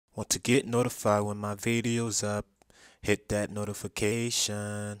Want to get notified when my video's up? Hit that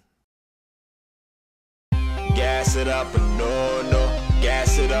notification. Gas it up a no no,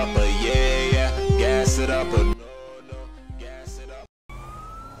 gas it up a yeah yeah, gas it up a no no, gas it up.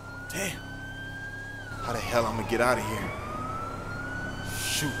 Damn. How the hell I'm gonna get out of here?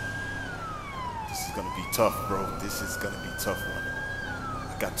 Shoot. This is gonna be tough, bro. This is gonna be a tough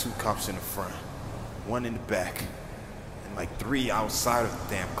one. I got 2 cops in the front, 1 in the back, and like 3 outside of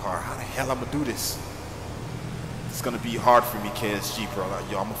the damn car. How the hell I'm gonna do this? It's gonna be hard for me, KSG, bro.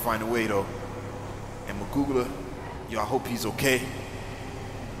 Yo, I'm gonna find a way though. And Magugla, yo, I hope he's okay.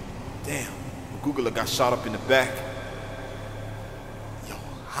 Damn, Magugla got shot up in the back. Yo,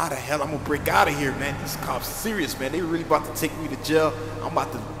 how the hell I'm gonna break out of here, man? These cops are serious, man. They really about to take me to jail. I'm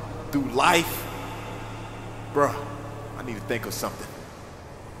about to do life. Bruh, I need to think of something.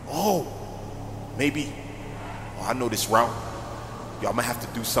 Oh, maybe, oh, I know this route. Yo, I'm gonna have to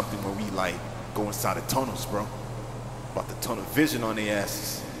do something where we like go inside the tunnels, bro. About to tunnel vision on their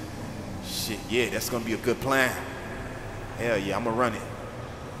asses. Shit, yeah, that's gonna be a good plan. Hell yeah, I'm gonna run it.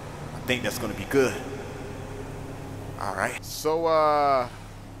 I think that's gonna be good. All right. So,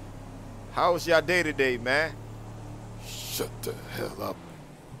 how was your day today, man? Shut the hell up.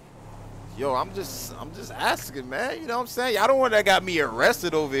 Yo, I'm just asking, man. You know what I'm saying? Y'all don't want that got me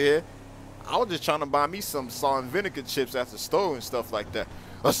arrested over here. I was just trying to buy me some salt and vinegar chips at the store and stuff like that.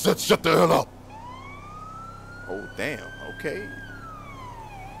 I said, shut the hell up. Oh, damn. Okay.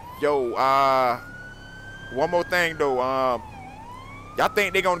 Yo, one more thing though. Y'all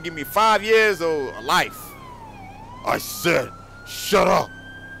think they gonna give me 5 years or life? I said, shut up.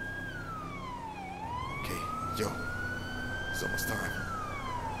 Okay, yo, it's almost time.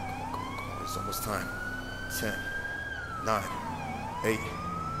 Come on, it's almost time. 10, 9, 8,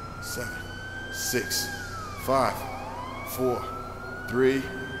 7, 6, 5, 4, 3,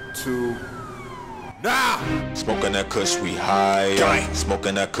 2. Now! Smoking that kush, we high.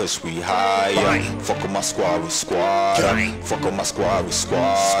 Smoking that kush, we high. Fuck with my squad, we squad. Fuck with my squad, we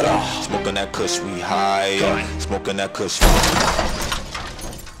squad. Smoking that kush, we high. Smoking that kush.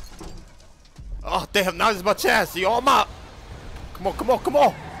 Oh, damn, now this is my chance. Yo, I'm out. Come on, come on, come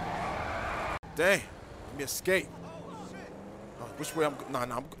on. Dang, let me escape. Which way I'm going? Nah,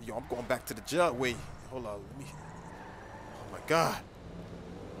 I'm going back to the jail. Wait, hold on, let me. Oh my God.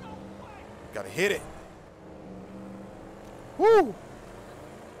 Gotta hit it. Woo!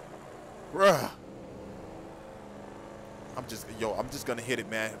 Bruh. I'm just gonna hit it,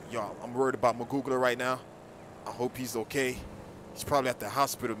 man. Yo, I'm worried about Magugla right now. I hope he's okay. He's probably at the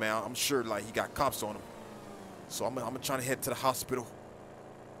hospital, man. I'm sure like he got cops on him. So I'm trying to head to the hospital.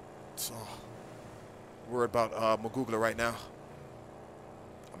 So worried about Magugla right now.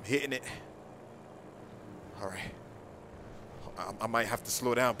 I'm hitting it. All right. I might have to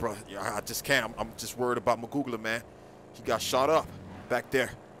slow down, bro. Yeah, I just can't. I'm just worried about Magugla, man. He got shot up back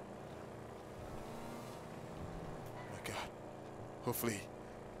there. Oh my God. Hopefully,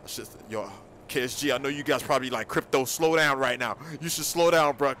 yo, KSG, I know you guys probably like, Crypto, slow down right now. You should slow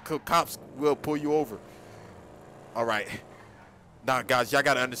down, bro. Cops will pull you over. All right. Now, guys, y'all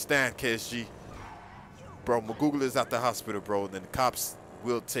got to understand, KSG. Bro, Magugla is at the hospital, bro. Then the cops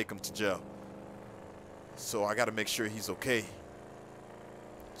will take him to jail. So I got to make sure he's okay.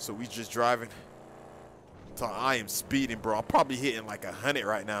 So we just driving. So I am speeding, bro. I'm probably hitting like 100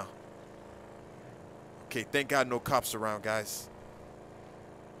 right now. Okay, thank God no cops around, guys.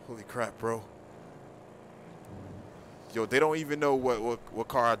 Holy crap, bro. Yo, they don't even know what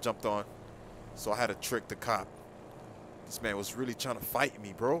car I jumped on. So I had to trick the cop. This man was really trying to fight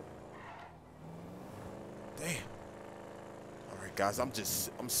me, bro. Damn. All right, guys, I'm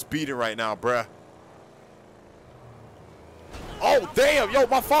speeding right now, bruh. Oh, damn, yo,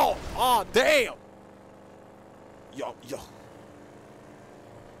 my fault. Oh, damn. Yo. Oh,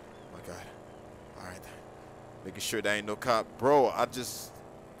 my God. All right. Making sure there ain't no cop. Bro, all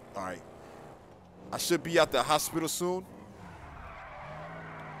right. I should be at the hospital soon.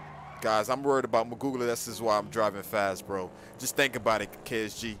 Guys, I'm worried about Magugla. This is why I'm driving fast, bro. Just think about it,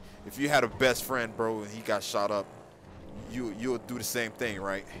 KSG. If you had a best friend, bro, and he got shot up, you'll do the same thing,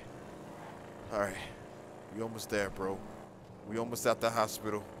 right? All right. We almost there, bro. We almost at the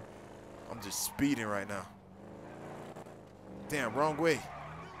hospital. I'm just speeding right now. Damn, wrong way.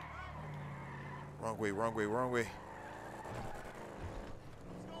 Wrong way, wrong way, wrong way.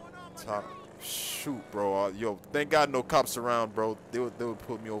 Top. Shoot, bro. Yo, thank God no cops around, bro. They would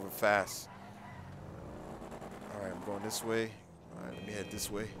put me over fast. All right, I'm going this way. All right, let me head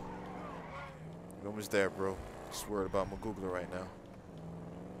this way. We're almost there, bro. Just worried about Magugla right now.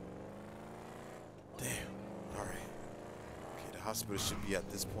 Damn. All right. Okay, hospital should be at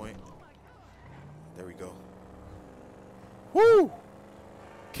this point. There we go. Woo!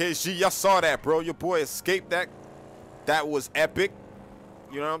 KSG, y'all saw that, bro. Your boy escaped that. That was epic.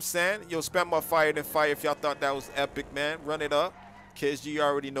 You know what I'm saying? Yo, spam more fire than fire if y'all thought that was epic, man. Run it up. KSG, you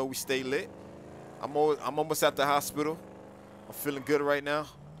already know we stay lit. I'm almost at the hospital. I'm feeling good right now.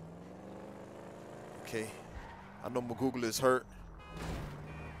 Okay. I know Magoogle is hurt.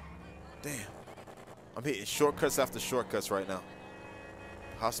 Damn. I'm hitting shortcuts after shortcuts right now.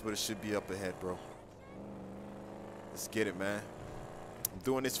 Hospital should be up ahead, bro. Let's get it, man. I'm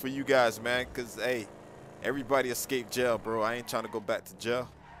doing this for you guys, man, because, hey, everybody escaped jail, bro. I ain't trying to go back to jail.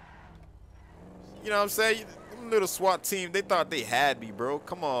 You know what I'm saying? Little SWAT team, they thought they had me, bro.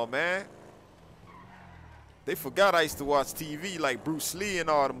 Come on, man. They forgot I used to watch TV like Bruce Lee and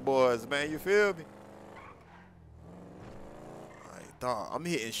all them boys, man. You feel me? All right, dog. I'm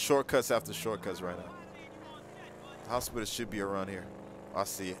hitting shortcuts after shortcuts right now. The hospital should be around here. I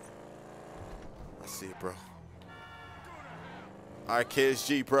see it. I see it, bro. All right,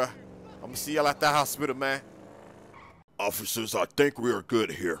 KSG, bro. I'm going to see y'all at the hospital, man. Officers, I think we are good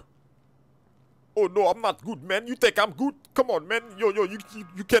here. Oh, no, I'm not good, man. You think I'm good? Come on, man. Yo, you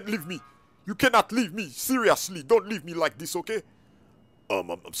can't leave me. You cannot leave me. Seriously, don't leave me like this, okay?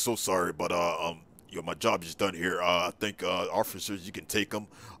 I'm so sorry, but yo, my job is done here. I think officers, you can take him.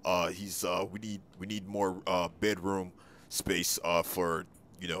 We need more bedroom space for,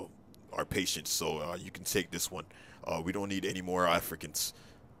 you know, our patients. So you can take this one. We don't need any more Africans.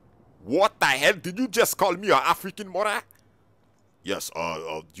 What the hell? Did you just call me an African, Mora? Yes,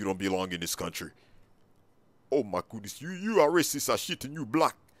 you don't belong in this country. Oh my goodness, you are racist as shit and you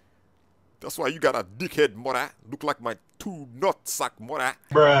black. That's why you got a dickhead, Mora. Look like my two nutsack, Mora.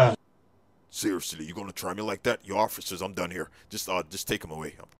 Bruh. Seriously, you gonna try me like that? Your officers, I'm done here. Just take him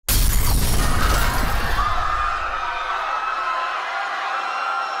away.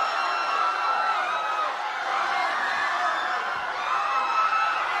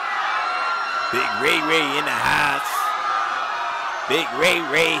 Big Ray in the house. Big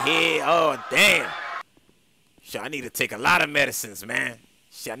Ray here. Oh, damn. Shit, I need to take a lot of medicines, man.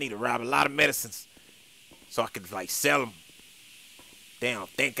 Shit, I need to rob a lot of medicines so I can, like, sell them. Damn,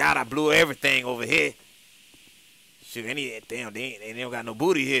 thank God I blew everything over here. Shoot, damn, they don't got no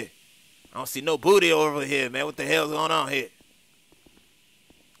booty here. I don't see no booty over here, man. What the hell's going on here?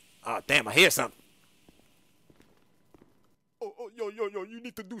 Oh, damn, I hear something. Oh, yo, you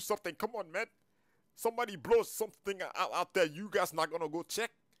need to do something. Come on, man. Somebody blows something out there. You guys not gonna go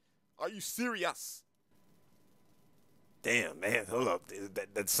check? Are you serious? Damn, man. Hold up.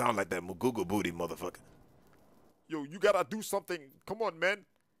 That sound like that Magoogle booty, motherfucker. Yo, you gotta do something. Come on, man.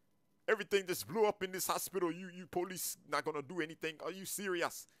 Everything just blew up in this hospital. You police not gonna do anything. Are you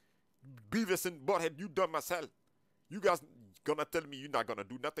serious? Beavis and Butthead, you dumb as hell. You guys gonna tell me you're not gonna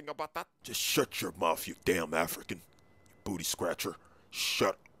do nothing about that? Just shut your mouth, you damn African. Booty scratcher.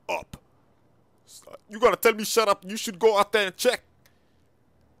 Shut up. You gonna tell me shut up? You should go out there and check.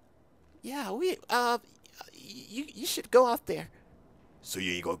 Yeah, you should go out there. So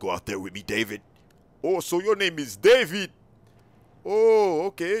you ain't gonna go out there with me, David? Oh, so your name is David. Oh,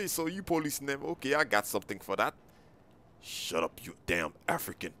 okay. So you police name. Okay, I got something for that. Shut up, you damn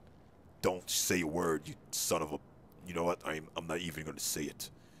African. Don't say a word, you son of a... You know what? I'm not even gonna say it.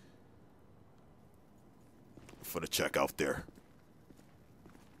 I'm gonna check out there.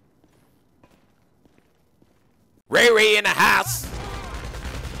 Ray in the house.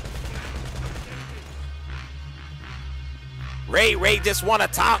 Ray just wanna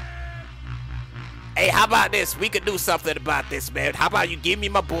talk. Hey, how about this? We could do something about this, man. How about you give me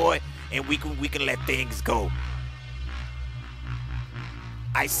my boy and we can let things go.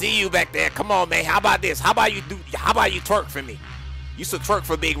 I see you back there. Come on, man. How about this? How about you twerk for me? You should twerk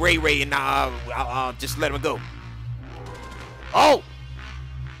for Big Ray and I'll just let him go. Oh!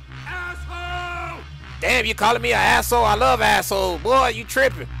 Asshole! Damn, you calling me an asshole? I love asshole. Boy, you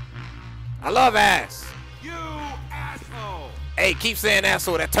tripping. I love ass. You asshole. Hey, keep saying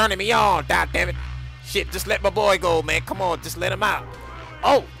asshole. That's turning me on. God damn it. Shit, just let my boy go, man. Come on, just let him out.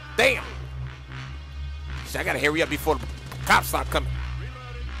 Oh, damn. Shit, I gotta hurry up before the cops start coming.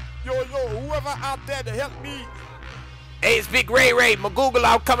 Yo, whoever out there to help me. Hey, it's Big Ray. Magoogle,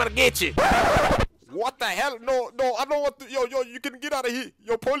 I'm coming to get you. What the hell? No, I don't want to. Yo, you can get out of here.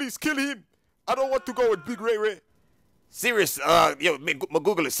 Yo, police, kill him. I don't want to go with Big Ray. Serious, yo,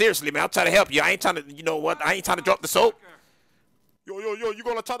 Magoogle, seriously, man. I'm trying to help you. I ain't trying to, you know what? I ain't trying to drop the soap. Yo, you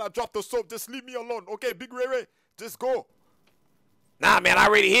gonna try to drop the soap? Just leave me alone, okay? Big Ray, just go. Nah, man, I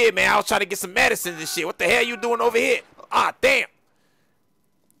already here, man. I was trying to get some medicines and shit. What the hell you doing over here? Ah, damn.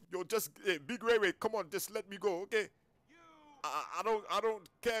 Yo, just, hey, Big Ray, come on, just let me go, okay? I don't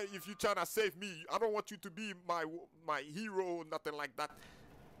care if you trying to save me. I don't want you to be my hero or nothing like that.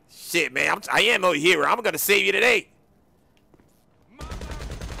 Shit, man, I am a hero. I'm gonna save you today.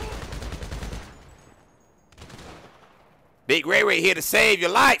 Big Ray Ray here to save your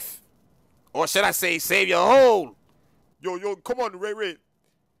life. Or should I say save your whole. Yo, come on, Ray Ray.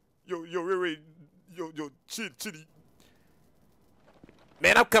 Yo, Ray Ray. Yo, Chitty.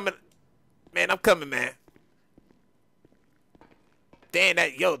 Man, I'm coming. Man. Damn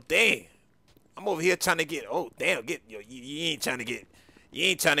that, damn. I'm over here trying to get, you ain't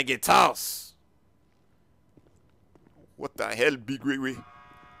trying to get tossed. What the hell, Big Ray Ray?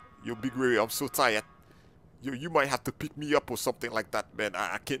 Yo, Big Ray Ray, I'm so tired. Yo, you might have to pick me up or something like that, man.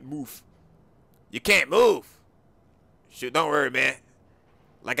 I can't move. You can't move. Shoot, don't worry, man.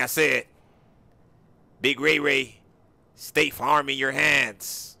 Like I said, Big Ray Ray, State Farm in your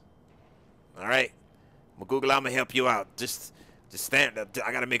hands. All right? Magoogle, I'm going to help you out. Just stand up.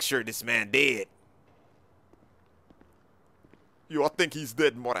 I got to make sure this man dead. Yo, I think he's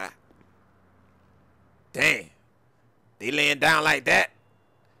dead, Mora. Damn. They laying down like that?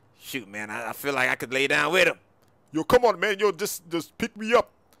 Shoot, man, I feel like I could lay down with him. Yo, come on, man. Yo, just pick me up.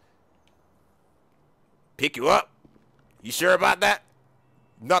 Pick you up? You sure about that?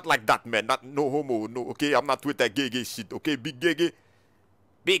 Not like that, man. Not no homo, no. Okay, I'm not with that gay shit. Okay, Big Gay.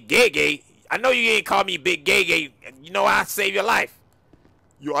 Big gay? I know you ain't call me Big Gay. You know I saved your life.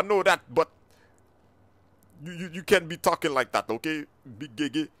 Yo, I know that, but you can't be talking like that, okay, Big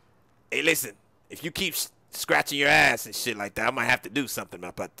Gay. Hey, listen. If you keep scratching your ass and shit like that, I might have to do something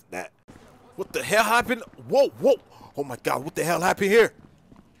about that. What the hell happened? Whoa. Oh, my God. What the hell happened here?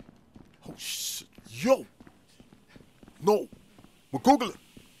 Oh, shit. Yo. No. Magoogle.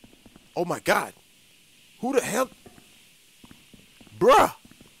 Oh, my God. Who the hell? Bruh.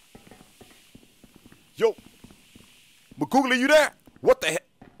 Yo. Magoogle, you there? What the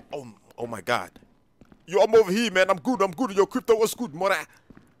hell? Oh, my God. Yo, I'm over here, man. I'm good. Yo, Crypto, what's good, mother?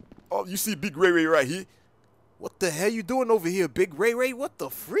 Oh, you see Big Ray Ray right here? What the hell you doing over here, Big Ray Ray? What the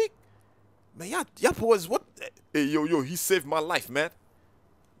freak? Man, y'all boys, what? Hey, yo, he saved my life, man.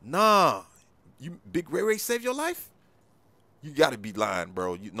 Nah. You Big Ray Ray saved your life? You gotta be lying,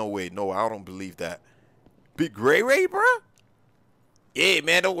 bro. No way. No, I don't believe that. Big Ray Ray, bro? Yeah,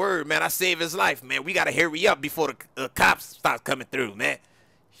 man, don't worry, man. I saved his life, man. We gotta hurry up before the cops start coming through, man.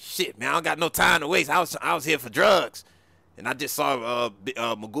 Shit, man, I don't got no time to waste. I was here for drugs. And I just saw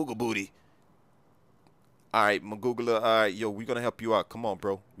Magoogle Booty. All right, Magoogle, all right, yo, we gonna help you out. Come on,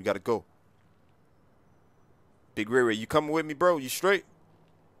 bro. We gotta go. Big Ray Ray, you coming with me, bro? You straight?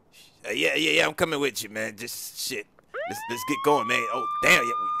 Yeah, I'm coming with you, man. Just shit. Let's get going, man. Oh, damn,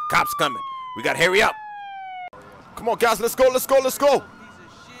 cops coming. We gotta hurry up. Come on, guys, let's go.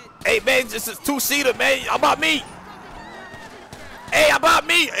 Hey, man, this is two-seater, man. How about me? Hey, how about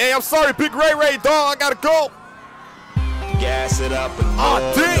me? Hey, I'm sorry, Big Ray Ray, dog. I gotta go. Gas it up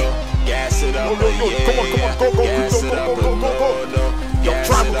and dang. Gas it up, Come on, go. Yo,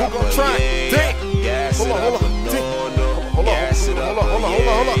 try, Magoogle, try. Dang. Hold on. Gas it up,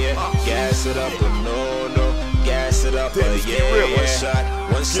 Hold on. Gas it up, gas it up,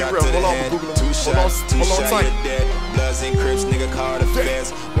 one shot to the head, two shots, you're dead. Bloods and Crips, nigga, call the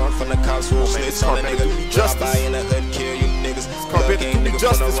feds. One from the cops who snitch on a nigga. Drop by in the hood, kill you niggas. Blood gang nigga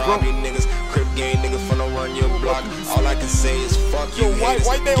finna rob you niggas. Crip gang nigga finna run your block. All I can say is fuck you. Yo,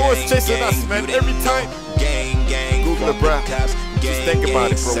 why they always chasing us, man? Every time. Gang, Google it, bro. Just think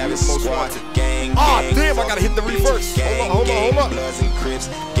about it, bro. We're most wanted. Damn, I gotta hit the reverse. Hold on. Bloods and Crips,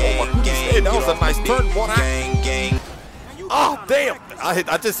 Hey, that was a nice turn, boy. gang. Damn.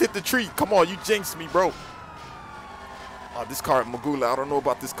 I just hit the tree. Come on, you jinxed me, bro. This car, Magoogle, I don't know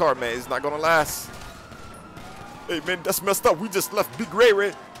about this car, man. It's not gonna last. Hey, man, that's messed up. We just left Big Ray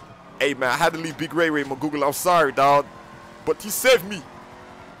Ray. Hey, man, I had to leave Big Ray Ray, Magoogle. I'm sorry, dog. But he saved me.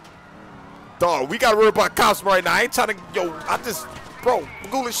 Dog, we gotta worry about cops right now. I ain't trying to, bro,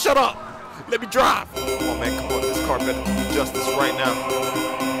 Magoogle, shut up. Let me drive. Come on, man, come on. This car better do me justice right now.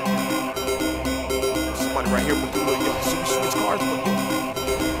 Somebody right here, Magoogle. Yo, should we switch cars,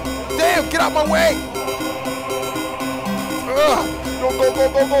 Magoogle? Damn, get out my way. Go, boy, go.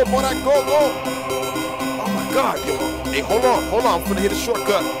 Oh, my God, yo. Hey, hold on. I'm finna hit a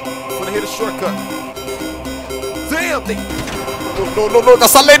shortcut. Damn, No,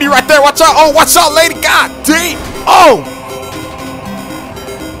 that's a lady right there. Watch out. Oh, watch out, lady. God damn. Oh.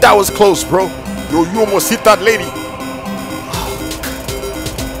 That was close, bro. Yo, you almost hit that lady.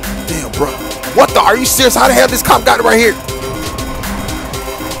 Damn, bro. What the? Are you serious? How the hell this cop got it right here?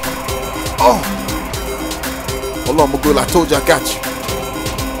 Oh. Hold on, Magoogle. I told you I got you.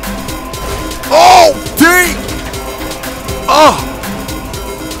 Oh, dang. Oh!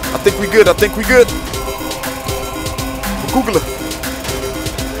 I think we good. I think we good. Magugula.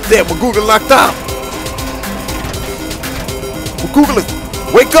 Damn, Magugula knocked out. Magugula,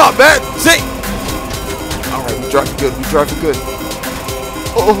 wake up, man. See? All right, we driving good. We driving good.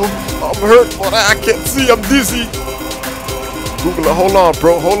 Oh, I'm hurt, but I can't see. I'm dizzy. Magugula, hold on,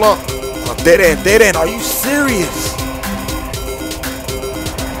 bro. Hold on. Oh, dead end, dead end. Are you serious?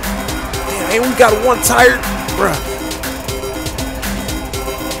 Damn, ain't we got one tire? Bruh.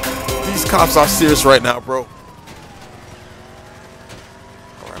 These cops are serious right now, bro.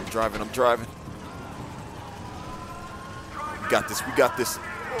 All right, I'm driving. I'm driving. We got this. We got this.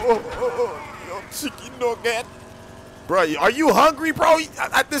 Yo, chicken nugget. Bro, are you hungry, bro,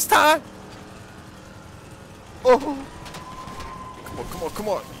 at this time? Oh. Come on, come on, come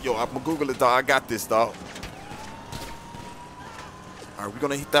on. Yo, I'm gonna Google it, dog. I got this, dog. All right, we're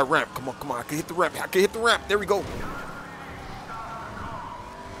gonna hit that ramp. Come on, come on. I can hit the ramp. I can hit the ramp. There we go.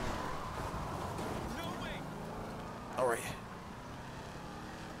 All right.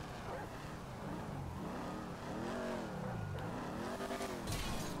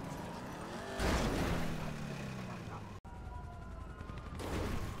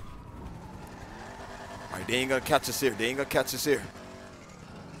 All right, they ain't gonna catch us here. They ain't gonna catch us here.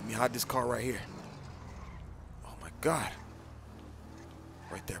 Let me hide this car right here. Oh my God.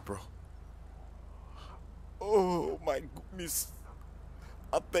 Right there, bro. Oh my goodness.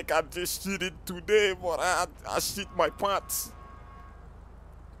 I think I just cheated today, but I shit my pants.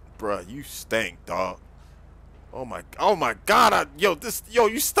 Bruh, you stink, dog. Oh my God. Yo,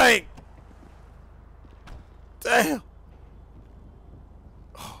 you stink. Damn.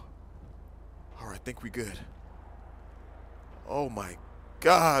 Oh. All right, I think we good. Oh my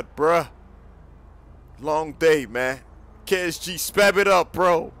God, bruh. Long day, man. KSG, spam it up,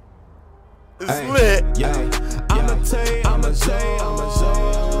 bro. It's lit. I'ma tell you,